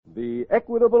The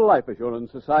Equitable Life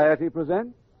Assurance Society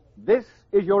presents This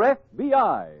is Your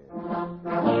FBI.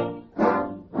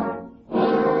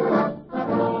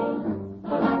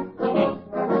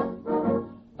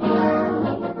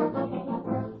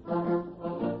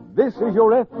 This is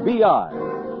Your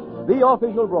FBI, the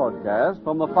official broadcast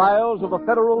from the files of the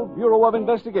Federal Bureau of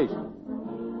Investigation.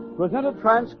 Presented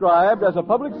transcribed as a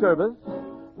public service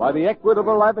by the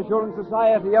Equitable Life Assurance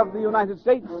Society of the United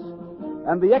States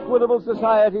and the Equitable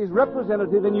Society's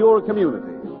representative in your community.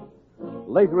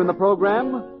 Later in the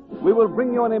program, we will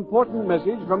bring you an important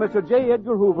message from Mr. J.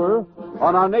 Edgar Hoover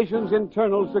on our nation's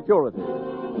internal security.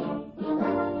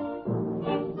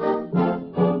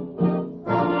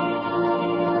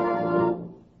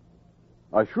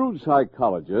 A shrewd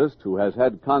psychologist who has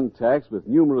had contacts with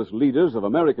numerous leaders of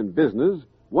American business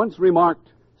once remarked,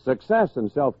 "Success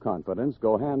and self-confidence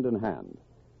go hand in hand.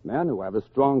 Men who have a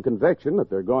strong conviction that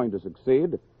they're going to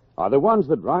succeed are the ones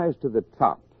that rise to the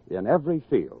top in every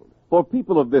field." For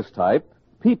people of this type,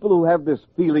 people who have this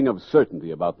feeling of certainty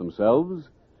about themselves,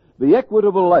 the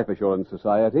Equitable Life Assurance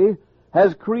Society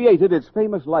has created its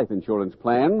famous life insurance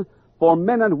plan for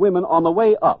men and women on the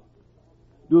way up.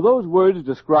 Do those words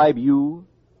describe you?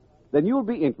 Then you'll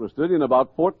be interested in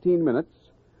about 14 minutes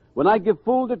when I give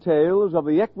full details of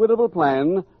the Equitable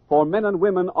plan for men and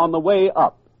women on the way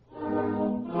up.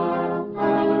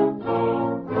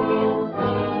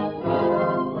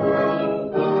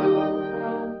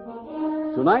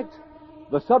 Tonight,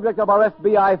 the subject of our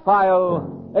FBI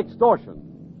file, extortion.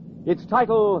 Its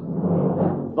title,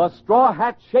 The Straw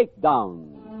Hat Shakedown.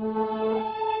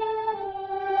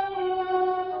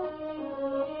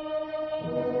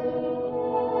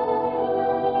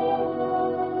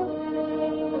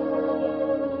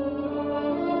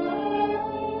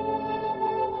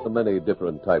 The many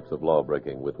different types of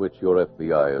lawbreaking with which your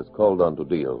FBI is called on to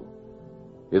deal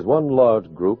is one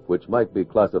large group which might be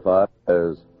classified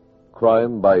as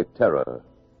crime by terror.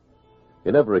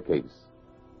 In every case,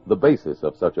 the basis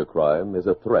of such a crime is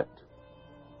a threat.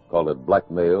 Call it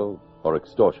blackmail or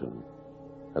extortion,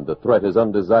 and the threat is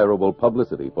undesirable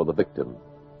publicity for the victim.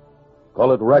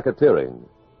 Call it racketeering,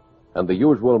 and the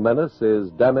usual menace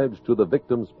is damage to the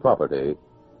victim's property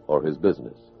or his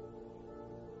business.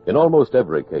 In almost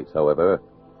every case, however,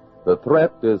 the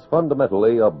threat is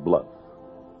fundamentally a bluff,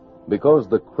 because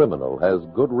the criminal has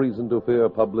good reason to fear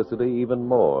publicity even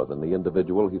more than the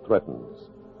individual he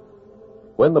threatens.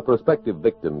 When the prospective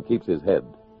victim keeps his head,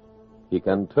 he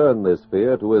can turn this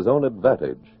fear to his own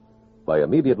advantage by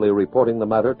immediately reporting the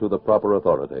matter to the proper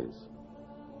authorities.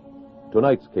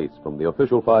 Tonight's case from the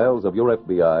official files of your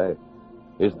FBI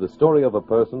is the story of a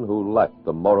person who lacked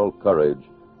the moral courage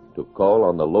to call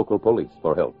on the local police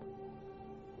for help.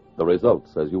 The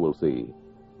results, as you will see,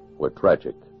 were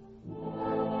tragic.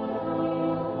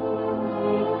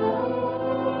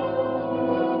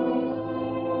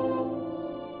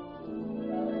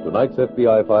 Tonight's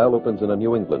FBI file opens in a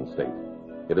New England state.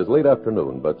 It is late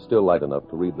afternoon, but still light enough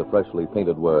to read the freshly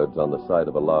painted words on the side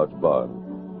of a large barn.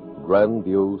 Grand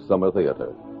View Summer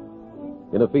Theater.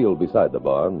 In a field beside the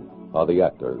barn are the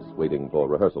actors waiting for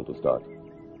rehearsal to start.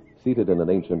 Seated in an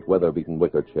ancient weather-beaten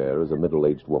wicker chair is a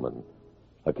middle-aged woman.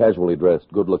 A casually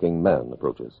dressed, good-looking man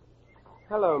approaches.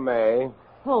 Hello, May.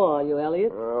 How are you,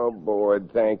 Elliot? Oh,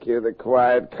 bored, thank you. The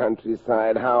quiet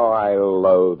countryside, how I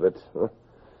loathe it.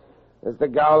 Has the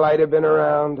Gauleiter been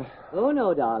around? Oh,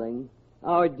 no, darling.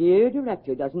 Our dear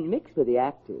director doesn't mix with the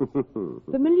actors.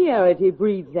 Familiarity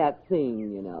breeds that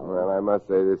thing, you know. Well, I must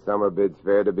say this summer bid's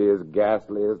fair to be as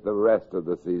ghastly as the rest of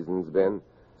the season's been.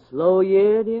 Slow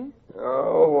year, dear?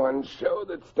 Oh, one show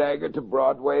that staggered to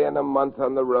Broadway and a month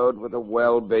on the road with a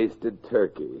well-basted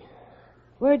turkey.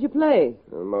 Where'd you play?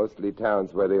 Mostly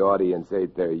towns where the audience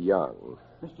ate their young.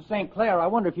 Mr. St. Clair, I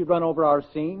wonder if you'd run over our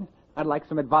scene. I'd like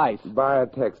some advice. Buy a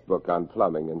textbook on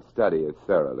plumbing and study it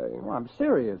thoroughly. Oh, I'm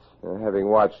serious. Having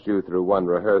watched you through one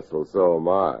rehearsal, so am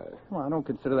I. Well, I don't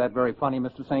consider that very funny,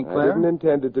 Mr. St. I Clair. didn't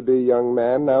intend it to be, young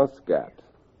man. Now scat.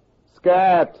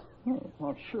 Scat! Oh,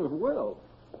 well, sure will.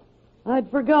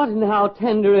 I'd forgotten how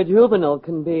tender a juvenile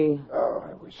can be. Oh,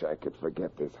 I wish I could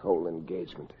forget this whole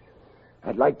engagement.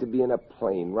 I'd like to be in a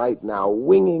plane right now,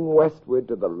 winging westward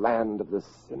to the land of the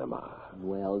cinema.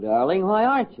 Well, darling, why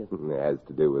aren't you? It has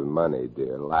to do with money,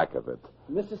 dear. Lack of it.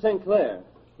 Mr. St. Clair,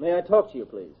 may I talk to you,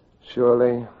 please?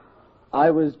 Surely.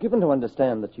 I was given to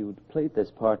understand that you'd played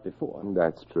this part before.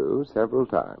 That's true, several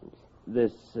times.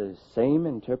 This same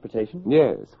interpretation?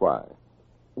 Yes, why?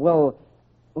 Well,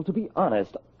 to be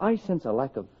honest, I sense a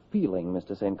lack of feeling,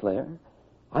 Mr. St. Clair.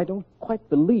 I don't quite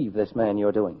believe this man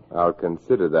you're doing. I'll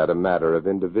consider that a matter of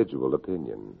individual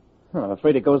opinion. I'm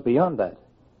afraid it goes beyond that.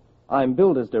 I'm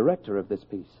billed as director of this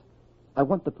piece. I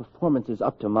want the performances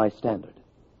up to my standard.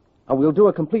 We'll do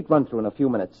a complete run-through in a few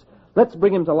minutes. Let's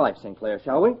bring him to life, St. Clair,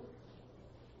 shall we?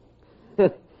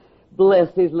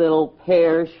 Bless his little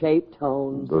pear-shaped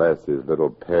tones. Bless his little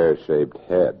pear-shaped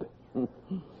head.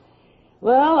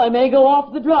 Well, I may go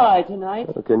off the dry tonight.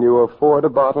 Can you afford a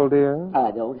bottle, dear?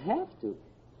 I don't have to.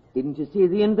 Didn't you see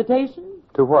the invitation?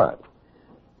 To what?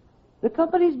 The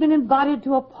company's been invited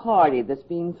to a party that's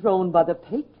being thrown by the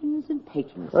patrons and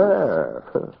patronesses.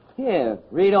 Ah. Here,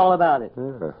 read all about it.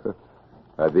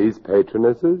 Are these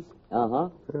patronesses? Uh-huh.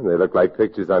 They look like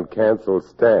pictures on canceled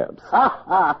stamps. Ha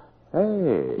ha!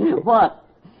 Hey. What?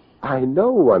 I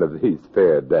know one of these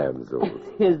fair damsels.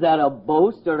 Is that a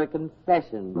boast or a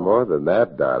confession? More than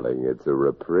that, darling, it's a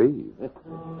reprieve.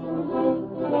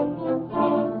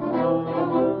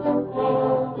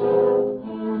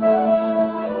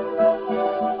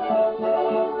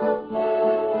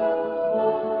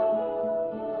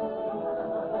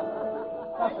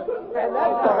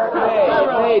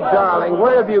 Hey, darling,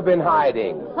 where have you been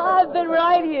hiding? I've been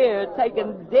right here,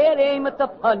 taking dead aim at the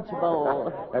punch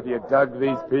bowl. Have you dug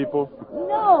these people?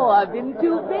 No, I've been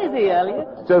too busy, Elliot.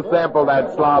 Just sample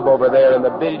that slob over there in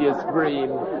the billiard screen.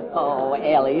 Oh,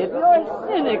 Elliot, you're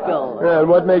cynical. And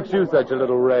what makes you such a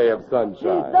little ray of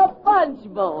sunshine? The punch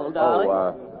bowl, darling.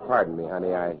 Pardon me,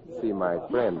 honey. I see my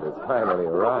friend has finally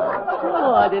arrived.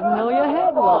 Oh, I didn't know you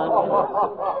had one.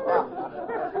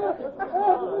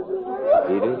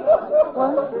 Edith?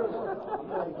 What?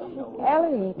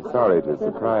 Elliot, Sorry to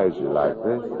surprise you like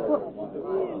this.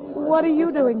 what are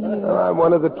you doing here? I'm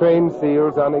one of the trained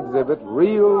seals on exhibit.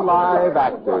 Real live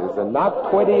actors and not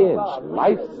 20-inch.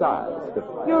 Life-size.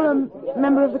 You're a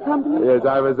member of the company? Yes,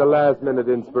 I was a last-minute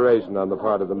inspiration on the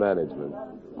part of the management.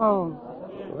 Oh.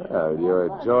 Well, your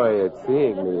joy at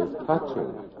seeing me is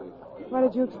touching. What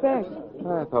did you expect?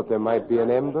 I thought there might be an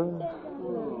ember.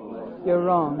 You're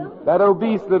wrong. That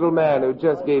obese little man who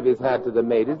just gave his hat to the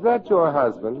maid, is that your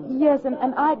husband? Yes, and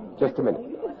I... Just a minute.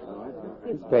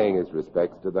 He's paying his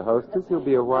respects to the hostess. He'll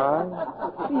be a while.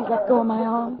 Please let go of my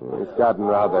arm. He's gotten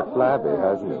rather flabby,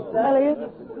 hasn't he? Elliot,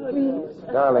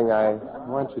 please. Darling, I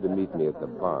want you to meet me at the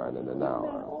barn in an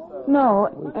hour. No.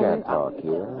 We can't talk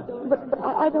here. But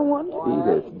I don't want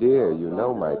to. Edith, dear, you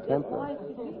know my temper.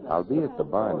 I'll be at the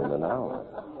barn in an hour.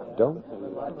 Don't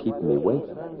keep me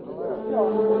waiting.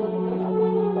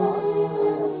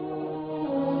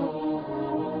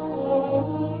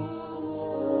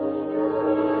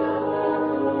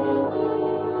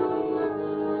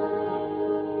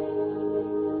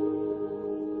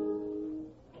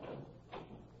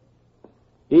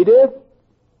 Edith?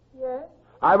 Yes?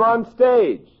 I'm on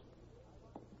stage.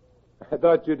 I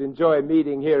thought you'd enjoy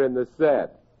meeting here in the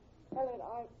set. Elliot,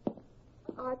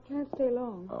 I can't stay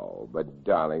long. Oh, but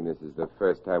darling, this is the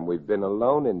first time we've been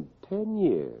alone in 10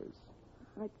 years.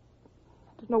 I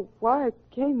don't know why I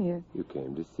came here. You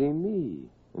came to see me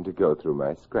and to go through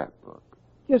my scrapbook.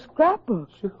 Your scrapbook?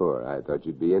 Sure, I thought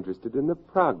you'd be interested in the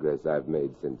progress I've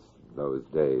made since those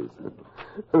days.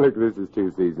 Look, this is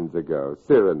 2 seasons ago,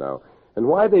 Cyrano. And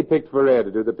why they picked Ferrer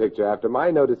to do the picture after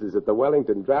my notices at the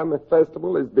Wellington Drama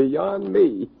Festival is beyond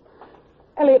me.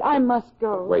 Elliot, I must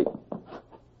go. Wait.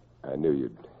 I knew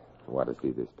you'd want to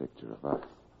see this picture of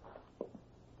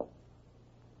us.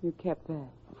 You kept that.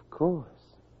 Of course.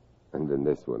 And then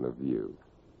this one of you.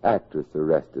 Actress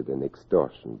arrested in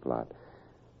extortion plot.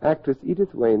 Actress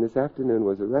Edith Wayne this afternoon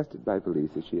was arrested by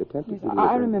police as she attempted Yes, to...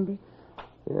 I remember.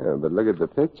 Yeah, but look at the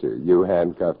picture. You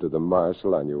handcuffed to the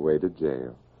marshal on your way to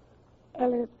jail.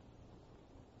 Elliot,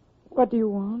 what do you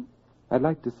want? I'd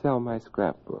like to sell my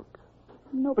scrapbook.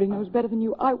 Nobody knows better than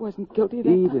you. I wasn't guilty of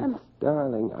that Edith, time.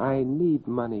 darling, I need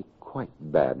money quite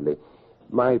badly.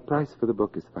 My price for the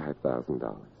book is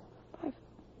 $5,000.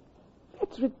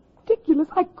 That's ridiculous.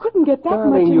 I couldn't get that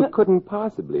Darling, much. you couldn't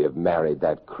possibly have married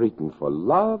that cretin for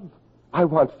love. I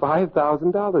want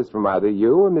 $5,000 from either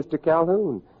you or Mr.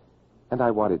 Calhoun. And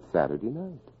I want it Saturday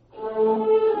night.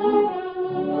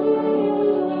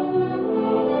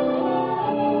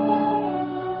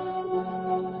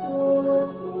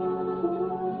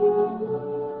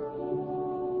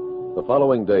 The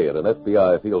following day at an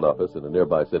FBI field office in a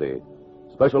nearby city,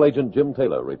 Special Agent Jim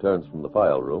Taylor returns from the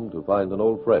file room to find an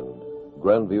old friend,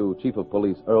 Grandview Chief of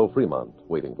Police Earl Fremont,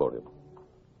 waiting for him.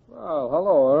 Well,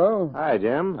 hello, Earl. Hi,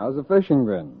 Jim. How's the fishing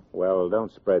been? Well,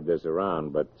 don't spread this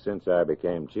around, but since I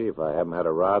became chief, I haven't had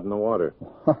a rod in the water.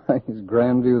 Is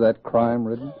Grandview that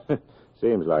crime-ridden?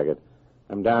 Seems like it.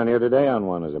 I'm down here today on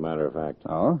one, as a matter of fact.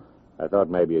 Oh? I thought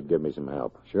maybe you'd give me some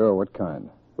help. Sure, what kind?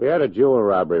 We had a jewel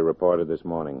robbery reported this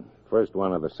morning. First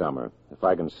one of the summer. If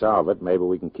I can solve it, maybe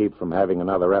we can keep from having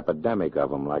another epidemic of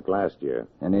them like last year.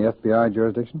 Any FBI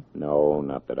jurisdiction? No,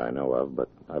 not that I know of, but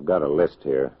I've got a list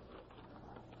here.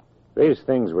 These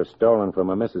things were stolen from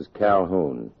a Mrs.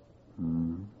 Calhoun.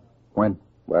 When?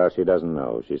 Well, she doesn't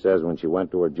know. She says when she went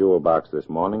to her jewel box this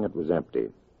morning, it was empty.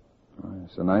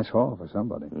 It's a nice haul for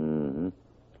somebody. Mm-hmm.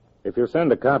 If you'll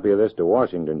send a copy of this to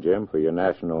Washington, Jim, for your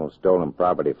national stolen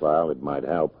property file, it might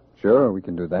help. Sure, we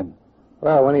can do that.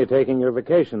 Well, when are you taking your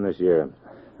vacation this year?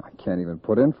 I can't even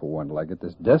put in for one till I get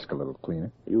this desk a little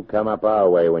cleaner. You come up our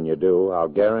way when you do. I'll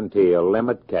guarantee a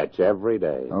limit catch every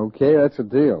day. Okay, that's a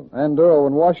deal. And, Earl,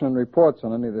 when Washington reports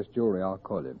on any of this jewelry, I'll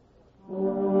call you.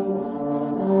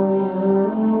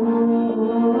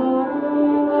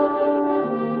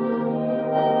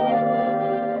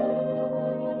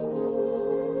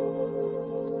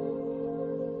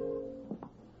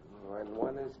 When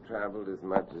one has traveled as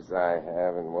much as I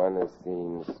have, and one has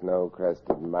seen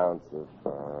snow-crested mounts of...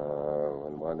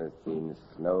 when one has seen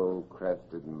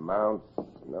snow-crested mounts...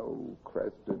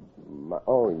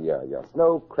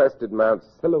 snow-crested mounts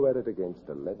silhouetted against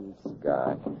a leaden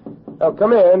sky. Oh,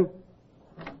 come in.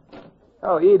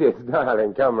 Oh, Edith,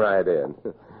 darling, come right in.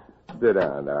 Sit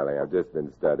down, darling. I've just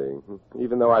been studying.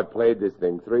 Even though I've played this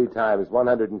thing 3 times,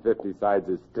 150 sides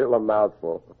is still a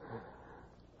mouthful.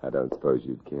 I don't suppose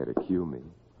you'd care to cue me.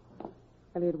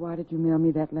 Elliot, why did you mail me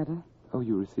that letter? Oh,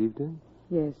 you received it?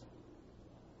 Yes.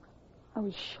 I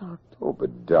was shocked. Oh,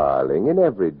 but darling, in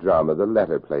every drama, the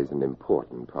letter plays an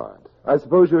important part. I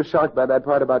suppose you were shocked by that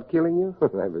part about killing you?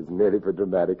 That was merely for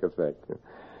dramatic effect.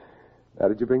 Now,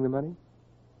 did you bring the money?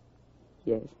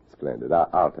 Yes. Splendid.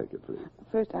 I'll take it, please.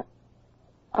 First,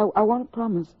 I want a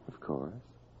promise. Of course.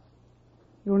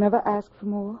 You'll never ask for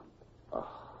more? Oh,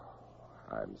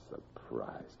 I'm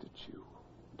surprised at you.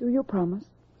 Do you promise?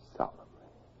 Solemnly.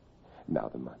 Now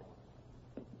the money.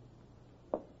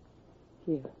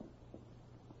 Here.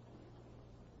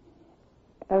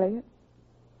 Elliot,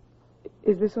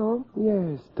 is this all?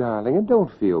 Yes, darling, and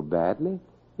don't feel badly.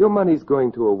 Your money's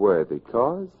going to a worthy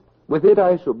cause. With it,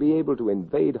 I shall be able to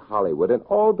invade Hollywood, and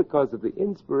all because of the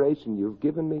inspiration you've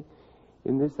given me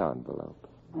in this envelope.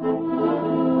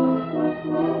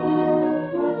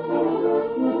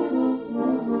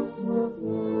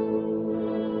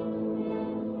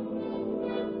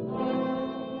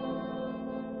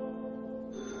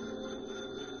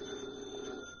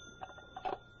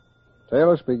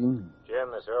 Taylor speaking.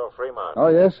 Jim, this Earl Fremont. Oh,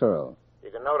 yes, Earl.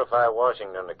 You can notify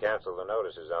Washington to cancel the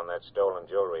notices on that stolen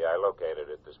jewelry. I located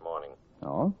it this morning.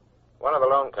 Oh? One of the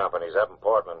loan companies up in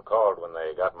Portland called when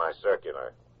they got my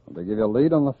circular. Did they give you a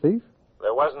lead on the thief?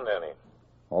 There wasn't any.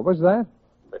 What was that?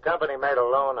 The company made a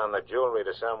loan on the jewelry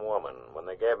to some woman. When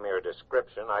they gave me her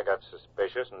description, I got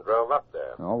suspicious and drove up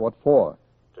there. Oh, what for?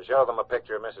 To show them a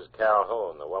picture of Mrs.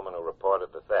 Calhoun, the woman who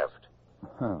reported the theft.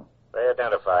 Oh. They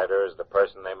identified her as the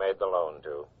person they made the loan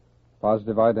to.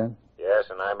 Positive ident? Yes,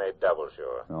 and I made double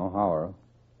sure. Oh, how, Earl?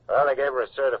 Well, they gave her a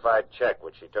certified check,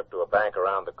 which she took to a bank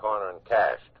around the corner and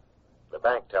cashed. The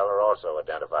bank teller also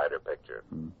identified her picture.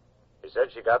 He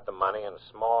said she got the money in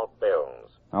small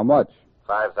bills. How much?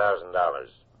 $5,000.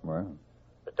 Well,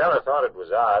 The teller thought it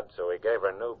was odd, so he gave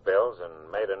her new bills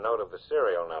and made a note of the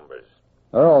serial numbers.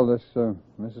 Earl, this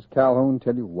Mrs. Calhoun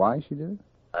tell you why she did it?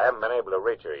 I haven't been able to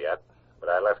reach her yet, but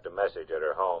I left a message at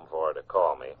her home for her to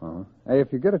call me. Uh-huh. Hey,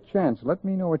 if you get a chance, let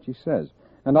me know what she says.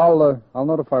 And I'll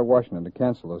notify Washington to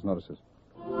cancel those notices.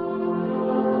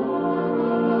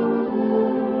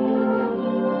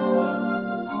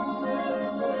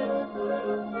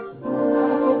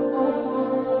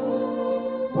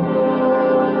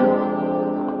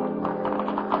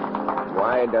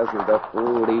 Why doesn't the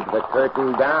fool leave the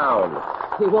curtain down?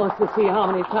 He wants to see how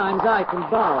many times I can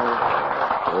bow.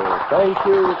 Oh, thank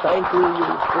you, you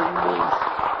fools.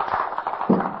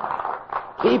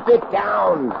 Keep it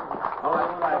down.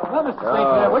 Well, Mr. St.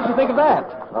 Clair, what'd you think of that?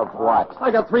 Of what? I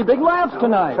got 3 big laughs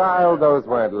tonight. Child, those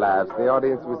weren't laughs. The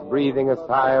audience was breathing a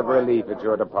sigh of relief at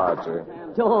your departure.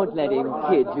 Don't let him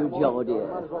kid you, Joe, dear.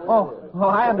 Oh,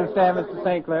 I understand, Mr.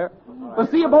 St. Clair. We'll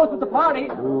see you both at the party.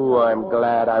 Ooh, I'm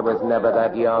glad I was never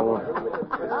that young.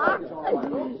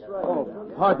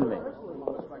 Oh, pardon me.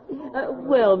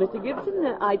 Well, Mr.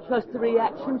 Gibson, I trust the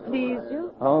reaction pleased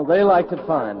you. Oh, they liked it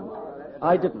fine.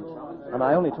 I didn't, and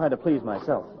I only tried to please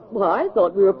myself. Well, I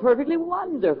thought we were perfectly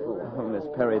wonderful. Oh, Miss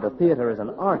Perry, the theater is an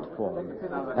art form,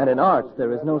 and in art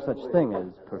there is no such thing as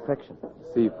perfection.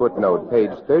 See footnote,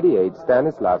 page 38,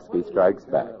 Stanislavski Strikes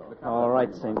Back. All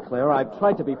right, St. Clair, I've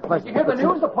tried to be pleasant. You hear the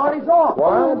news? The party's off.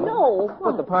 What? No.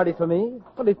 But the party for me?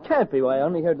 But it can't be. I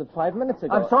only heard it 5 minutes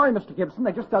ago. I'm sorry, Mr. Gibson.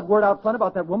 They just got word out front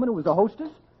about that woman who was the hostess.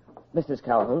 Mrs.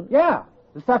 Calhoun? Yeah.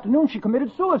 This afternoon she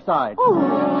committed suicide.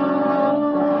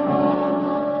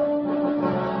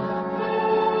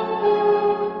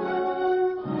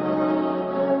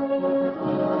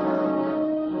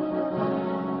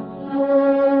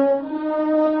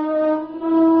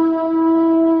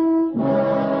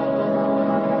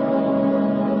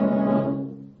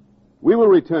 We will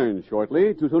return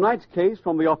shortly to tonight's case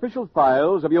from the official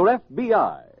files of your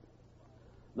FBI.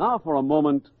 Now, for a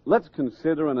moment, let's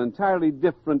consider an entirely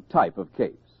different type of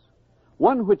case.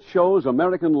 One which shows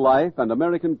American life and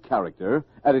American character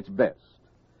at its best.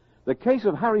 The case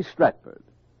of Harry Stratford.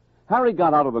 Harry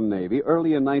got out of the Navy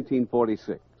early in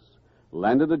 1946,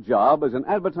 landed a job as an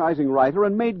advertising writer,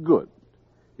 and made good.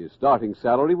 His starting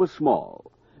salary was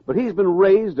small, but he's been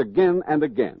raised again and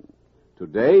again.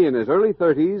 Today, in his early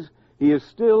 30s, he is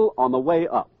still on the way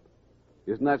up.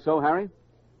 Isn't that so, Harry?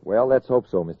 Well, let's hope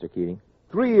so, Mr. Keating.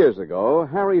 3 years ago,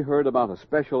 Harry heard about a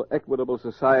special Equitable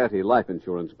Society life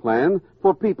insurance plan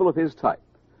for people of his type,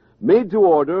 made to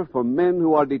order for men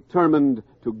who are determined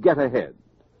to get ahead.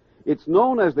 It's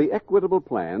known as the Equitable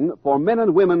Plan for men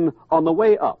and women on the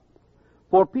way up,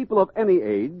 for people of any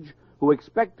age who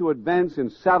expect to advance in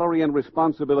salary and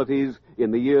responsibilities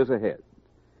in the years ahead.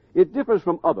 It differs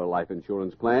from other life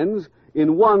insurance plans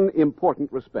in one important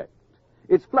respect.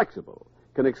 It's flexible,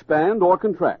 can expand or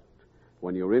contract.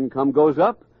 When your income goes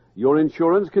up, your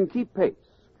insurance can keep pace.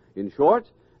 In short,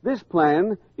 this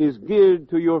plan is geared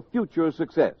to your future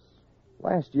success.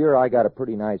 Last year, I got a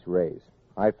pretty nice raise.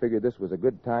 I figured this was a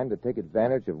good time to take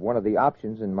advantage of one of the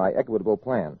options in my Equitable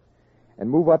Plan and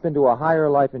move up into a higher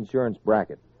life insurance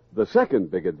bracket. The second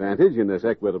big advantage in this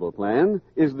Equitable Plan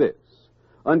is this.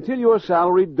 Until your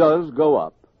salary does go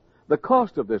up, the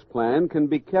cost of this plan can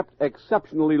be kept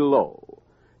exceptionally low.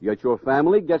 Yet your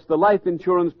family gets the life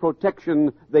insurance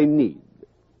protection they need.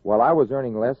 While I was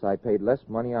earning less, I paid less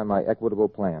money on my Equitable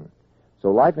Plan. So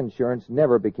life insurance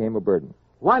never became a burden.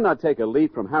 Why not take a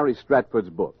leaf from Harry Stratford's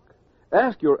book?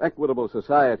 Ask your Equitable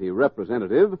Society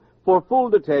representative for full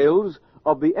details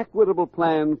of the Equitable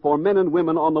Plan for men and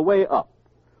women on the way up.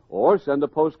 Or send a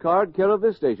postcard care of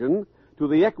this station to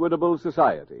the Equitable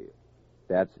Society.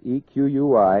 That's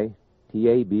EQUITABLE.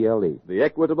 The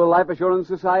Equitable Life Assurance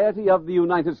Society of the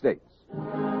United States.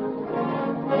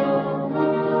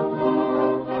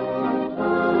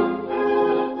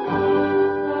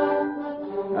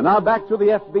 And now back to the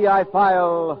FBI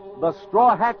file, The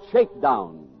Straw Hat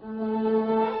Shakedown.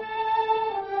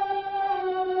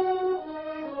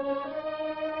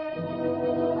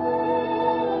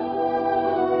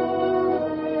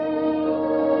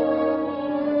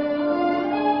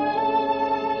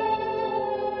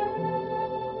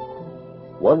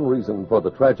 One reason for the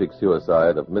tragic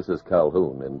suicide of Mrs.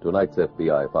 Calhoun in tonight's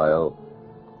FBI file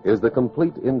is the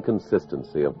complete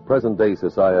inconsistency of present-day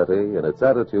society in its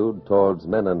attitude towards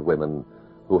men and women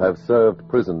who have served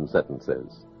prison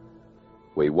sentences.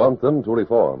 We want them to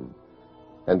reform,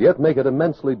 and yet make it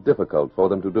immensely difficult for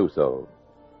them to do so.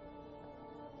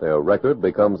 Their record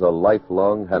becomes a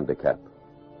lifelong handicap.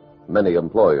 Many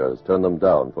employers turn them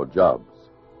down for jobs.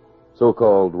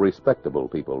 So-called respectable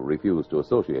people refuse to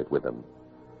associate with them.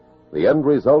 The end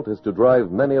result is to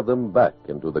drive many of them back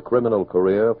into the criminal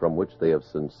career from which they have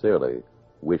sincerely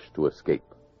wished to escape.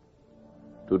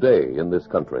 Today, in this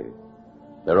country,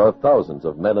 there are thousands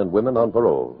of men and women on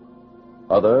parole,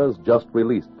 others just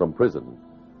released from prison,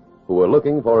 who are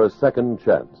looking for a second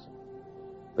chance.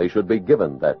 They should be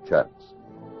given that chance.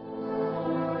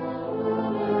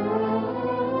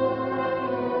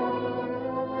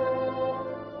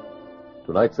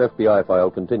 Tonight's FBI file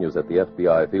continues at the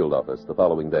FBI field office the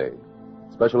following day.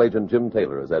 Special Agent Jim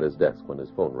Taylor is at his desk when his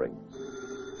phone rings.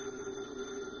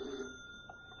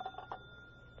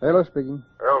 Taylor speaking.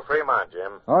 Earl Fremont,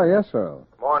 Jim. Oh, yes, Earl.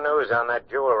 More news on that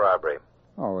jewel robbery.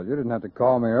 Oh, well, you didn't have to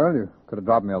call me earlier. Could have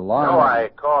dropped me a line. No, I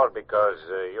called because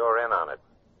you're in on it.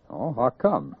 Oh, how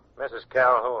come? Mrs.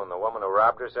 Calhoun, the woman who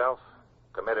robbed herself,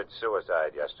 committed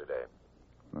suicide yesterday.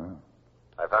 Oh.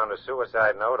 I found a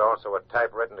suicide note, also a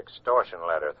typewritten extortion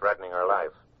letter threatening her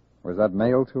life. Was that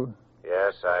mailed to her?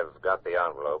 Yes, I've got the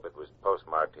envelope. It was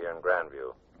postmarked here in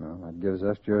Grandview. Well, that gives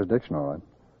us jurisdiction, all right.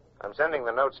 I'm sending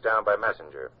the notes down by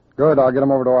messenger. Good, I'll get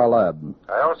them over to our lab.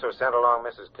 I also sent along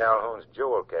Mrs. Calhoun's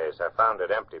jewel case. I found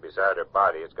it empty beside her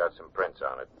body. It's got some prints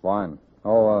on it. Fine.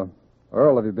 Oh,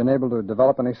 Earl, have you been able to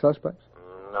develop any suspects?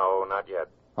 No, not yet.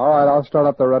 All right, I'll start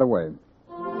up there right away.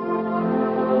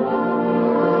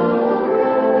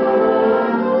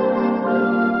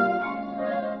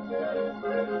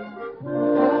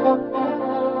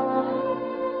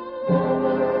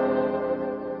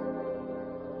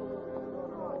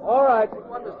 All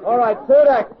All right, third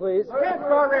act, please. Can't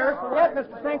start rehearsal yet.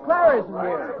 Mr. St. Clair isn't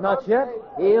here. Not yet.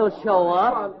 He'll show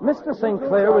up. Mr. St.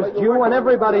 Clair was due and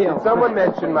everybody else. Someone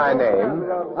mentioned my name.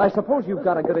 I suppose you've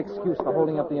got a good excuse for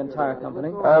holding up the entire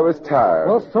company. I was tired.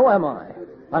 Well, so am I.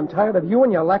 I'm tired of you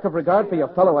and your lack of regard for your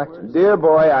fellow actors. Dear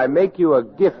boy, I make you a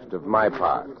gift of my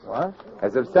part. What?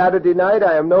 As of Saturday night,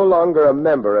 I am no longer a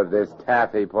member of this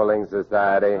taffy-pulling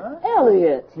society.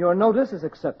 Elliot. Your notice is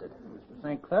accepted. Mr.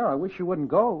 St. Clair, I wish you wouldn't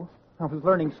go. I was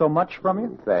learning so much from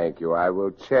you. Thank you. I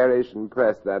will cherish and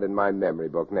press that in my memory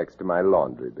book next to my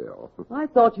laundry bill. I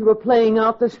thought you were playing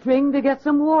out the string to get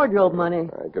some wardrobe money.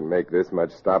 I can make this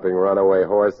much stopping runaway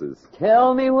horses.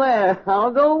 Tell me where. I'll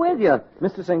go with you.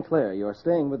 Mr. St. Clair, you're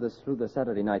staying with us through the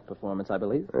Saturday night performance, I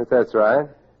believe. If that's right.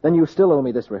 Then you still owe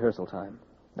me this rehearsal time.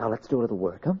 Now let's do a little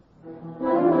work, huh?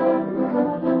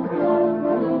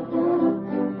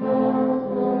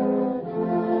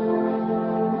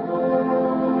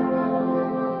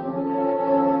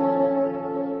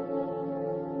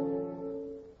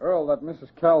 Earl, that Mrs.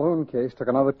 Calhoun case took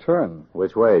another turn.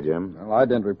 Which way, Jim? Well, I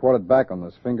didn't report it back on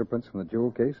those fingerprints from the jewel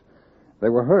case. They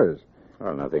were hers.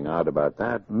 Well, nothing odd about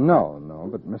that. No,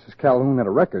 but Mrs. Calhoun had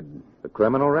a record. The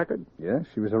criminal record? Yes,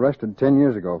 she was arrested 10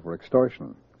 years ago for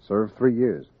extortion. Served 3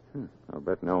 years. I'll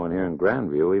bet no one here in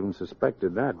Grandview even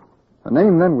suspected that. Her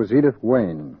name then was Edith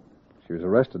Wayne. She was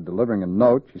arrested delivering a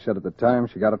note. She said at the time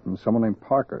she got it from someone named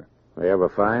Parker. They ever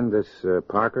find this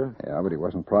Parker? Yeah, but he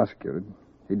wasn't prosecuted.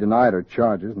 He denied her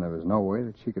charges, and there was no way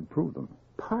that she could prove them.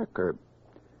 Parker?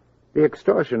 The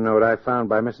extortion note I found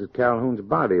by Mrs. Calhoun's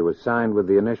body was signed with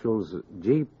the initials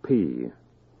G.P.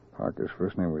 Parker's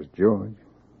first name was George.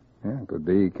 Yeah, could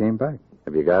be he came back.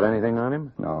 Have you got anything on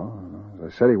him? No.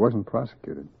 As I said, he wasn't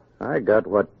prosecuted. I got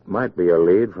what might be a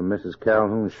lead from Mrs.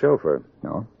 Calhoun's chauffeur.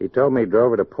 No? He told me he drove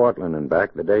her to Portland and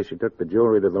back the day she took the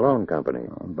jewelry to the loan company.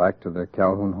 Back to the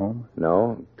Calhoun home?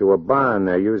 No, to a barn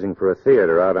they're using for a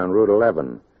theater out on Route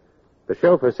 11. The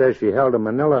chauffeur says she held a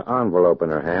manila envelope in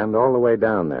her hand all the way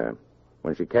down there.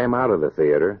 When she came out of the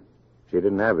theater, she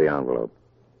didn't have the envelope.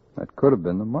 That could have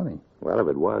been the money. Well, if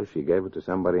it was, she gave it to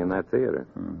somebody in that theater.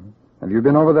 Mm-hmm. Have you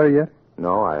been over there yet?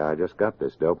 No, I just got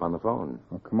this dope on the phone.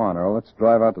 Well, come on, Earl. Let's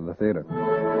drive out to the theater.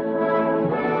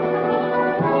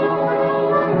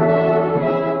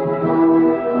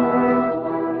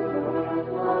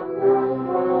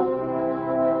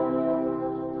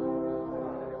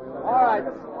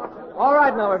 All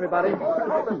right now, everybody.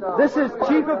 This is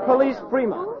Chief of Police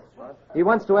Fremont. He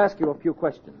wants to ask you a few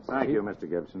questions. Thank you, Mr.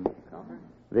 Gibson.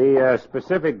 The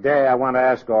specific day I want to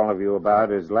ask all of you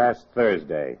about is last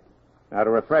Thursday. Now, to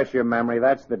refresh your memory,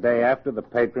 that's the day after the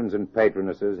patrons and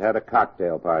patronesses had a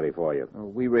cocktail party for you.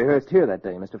 We rehearsed here that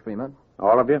day, Mr. Fremont.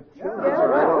 All of you?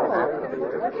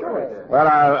 Well,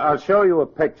 I'll show you a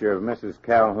picture of Mrs.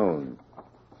 Calhoun.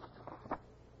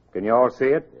 Can you all see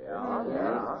it?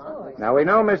 Now, we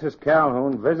know Mrs.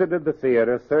 Calhoun visited the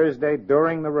theater Thursday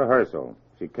during the rehearsal.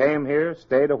 She came here,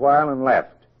 stayed a while, and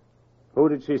left. Who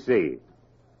did she see?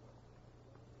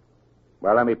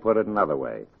 Well, let me put it another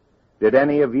way. Did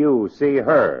any of you see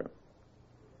her?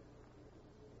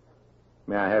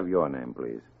 May I have your name,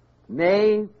 please?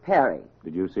 May Perry.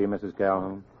 Did you see Mrs.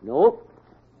 Calhoun? Nope.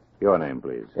 Your name,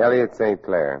 please. Elliot St.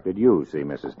 Clair. Did you see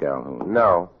Mrs. Calhoun?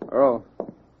 No. Earl,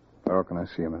 can I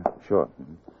see a minute? Sure.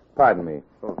 Pardon me.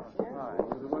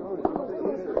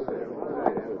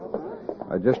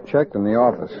 I just checked in the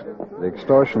office. The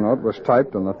extortion note was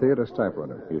typed on the theater's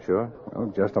typewriter. You sure?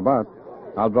 Well, just about.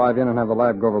 I'll drive in and have the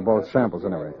lab go over both samples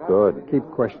anyway. Good. Keep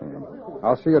questioning them.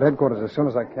 I'll see you at headquarters as soon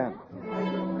as I can.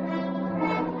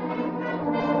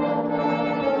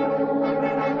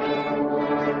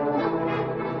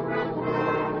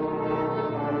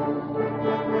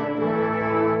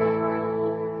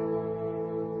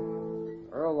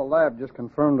 Earl, the lab just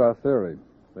confirmed our theory.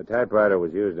 The typewriter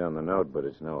was used on the note, but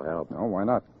it's no help. No, why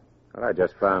not? Well, I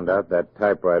just found out that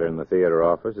typewriter in the theater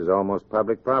office is almost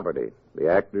public property. The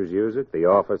actors use it, the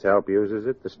office help uses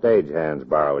it, the stagehands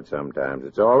borrow it sometimes.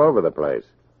 It's all over the place.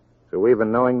 So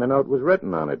even knowing the note was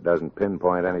written on it doesn't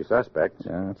pinpoint any suspects.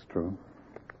 Yeah, that's true.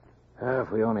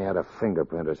 If we only had a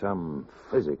fingerprint or some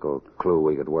physical clue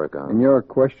we could work on. In your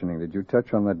questioning, did you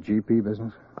touch on that GP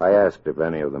business? I asked if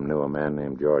any of them knew a man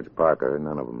named George Parker.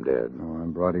 None of them did. Oh, I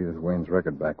brought Edith Wayne's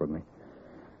record back with me.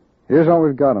 Here's all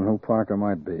we've got on who Parker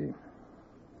might be.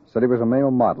 Said he was a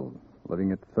male model,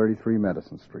 living at 33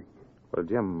 Medicine Street. Well,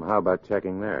 Jim, how about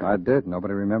checking there? I did.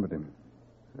 Nobody remembered him.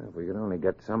 If we could only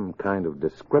get some kind of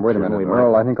description... Wait a minute,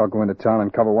 Earl. I think I'll go into town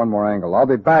and cover one more angle. I'll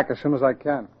be back as soon as I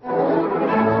can.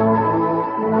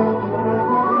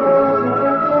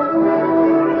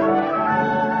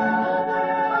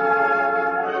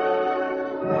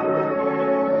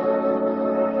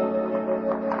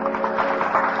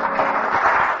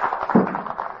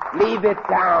 leave it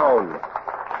down.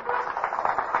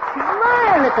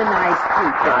 Smile at the nice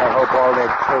people. I hope all their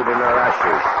children are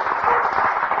ushers.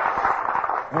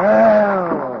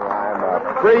 Well, I'm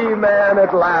a free man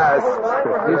at last.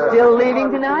 You still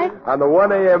leaving tonight? On the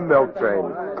 1 a.m. milk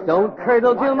train. Don't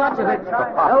curdle too much of it.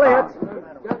 Elliot,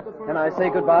 can I say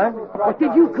goodbye? What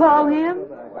did you call him?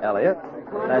 Elliot,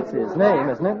 that's his name,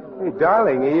 isn't it? Hey,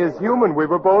 darling, he is human. We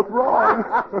were both wrong.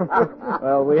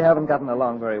 Well, we haven't gotten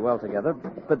along very well together,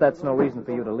 but that's no reason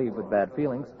for you to leave with bad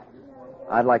feelings.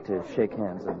 I'd like to shake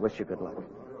hands and wish you good luck.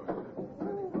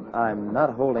 I'm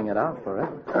not holding it out for it.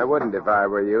 I wouldn't if I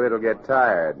were you. It'll get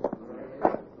tired.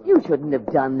 You shouldn't have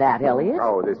done that, Elliot.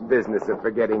 Oh, this business of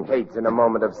forgetting hates in a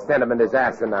moment of sentiment is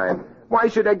asinine. Why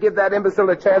should I give that imbecile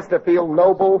a chance to feel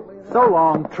noble? So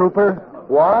long, trooper.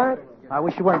 What? I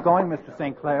wish you weren't going, Mr.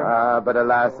 St. Clair. But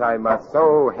alas, I must.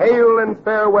 So hail and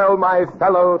farewell, my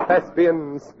fellow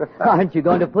thespians. Aren't you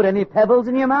going to put any pebbles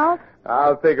in your mouth?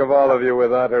 I'll think of all of you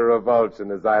with utter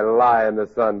revulsion as I lie in the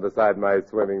sun beside my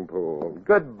swimming pool.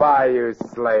 Goodbye, you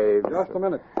slaves. Just a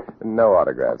minute. No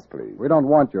autographs, please. We don't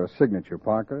want your signature,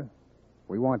 Parker.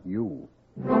 We want you.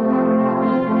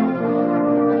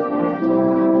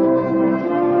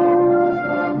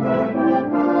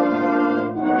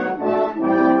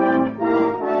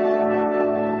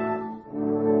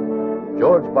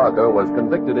 George Parker was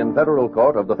convicted in federal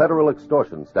court of the federal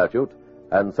extortion statute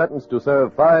and sentenced to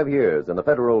serve 5 years in a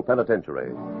federal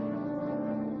penitentiary.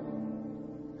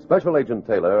 Special Agent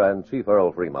Taylor and Chief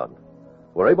Earl Fremont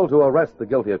were able to arrest the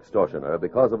guilty extortioner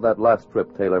because of that last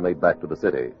trip Taylor made back to the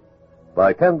city.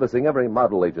 By canvassing every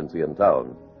model agency in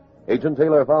town, Agent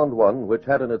Taylor found one which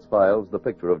had in its files the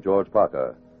picture of George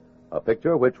Parker, a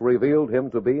picture which revealed him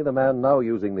to be the man now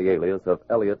using the alias of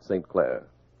Elliot St. Clair.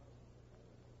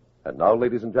 And now,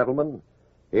 ladies and gentlemen,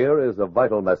 here is a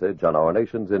vital message on our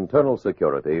nation's internal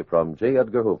security from J.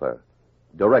 Edgar Hoover,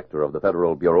 Director of the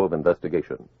Federal Bureau of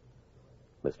Investigation.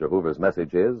 Mr. Hoover's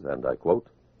message is, and I quote,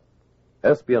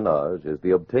 "Espionage is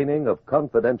the obtaining of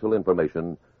confidential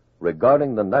information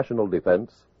regarding the national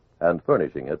defense and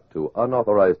furnishing it to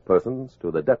unauthorized persons to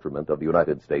the detriment of the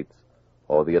United States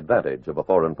or the advantage of a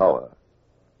foreign power.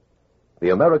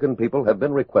 The American people have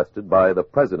been requested by the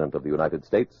President of the United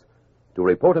States to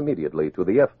report immediately to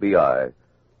the FBI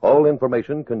all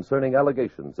information concerning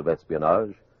allegations of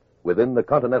espionage within the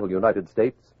continental United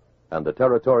States and the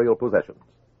territorial possessions."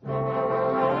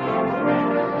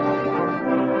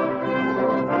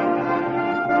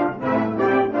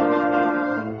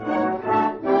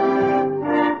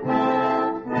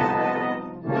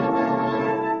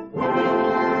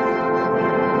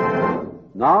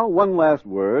 Now, one last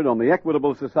word on the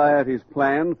Equitable Society's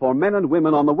plan for men and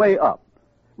women on the way up.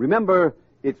 Remember,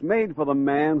 it's made for the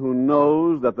man who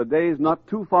knows that the day's not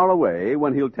too far away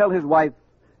when he'll tell his wife,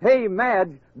 Hey,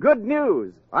 Madge, good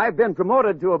news. I've been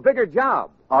promoted to a bigger job.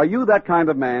 are you that kind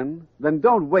of man? Then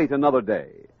don't wait another day.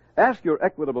 Ask your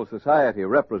Equitable Society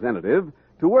representative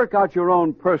to work out your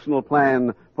own personal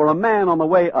plan for a man on the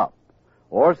way up.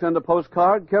 Or send a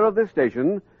postcard care of this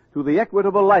station to the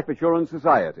Equitable Life Assurance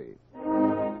Society.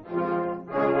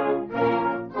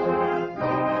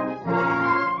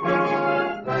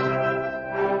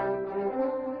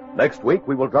 Next week,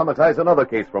 we will dramatize another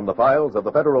case from the files of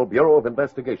the Federal Bureau of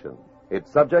Investigation.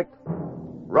 Its subject,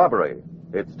 robbery.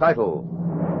 Its title,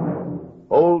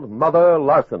 Old Mother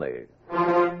Larceny.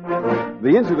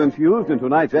 The incidents used in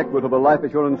tonight's Equitable Life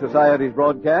Assurance Society's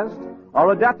broadcast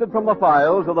are adapted from the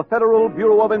files of the Federal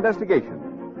Bureau of Investigation.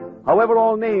 However,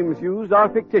 all names used are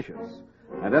fictitious,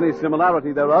 and any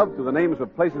similarity thereof to the names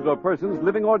of places or persons,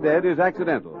 living or dead, is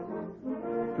accidental.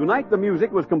 Tonight, the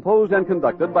music was composed and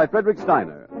conducted by Frederick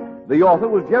Steiner. The author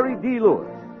was Jerry D. Lewis.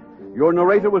 Your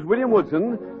narrator was William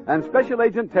Woodson, and Special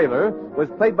Agent Taylor was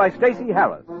played by Stacey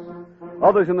Harris.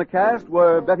 Others in the cast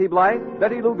were Betty Blythe,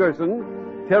 Betty Lou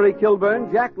Gerson, Terry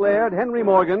Kilburn, Jack Laird, Henry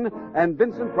Morgan, and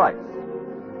Vincent Price.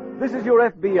 This Is Your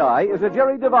FBI is a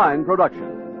Jerry Devine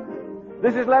production.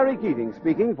 This is Larry Keating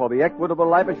speaking for the Equitable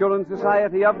Life Assurance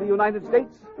Society of the United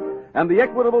States and the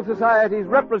Equitable Society's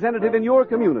representative in your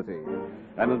community,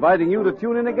 and inviting you to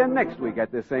tune in again next week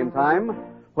at this same time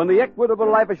when the Equitable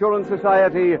Life Assurance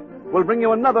Society will bring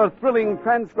you another thrilling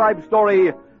transcribed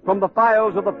story from the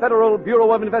files of the Federal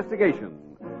Bureau of Investigation.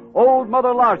 Old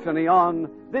Mother Larceny on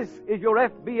This Is Your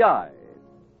FBI.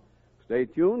 Stay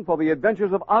tuned for the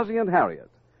adventures of Ozzie and Harriet.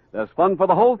 There's fun for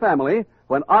the whole family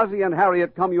when Ozzie and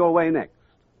Harriet come your way next.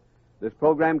 This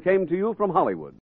program came to you from Hollywood.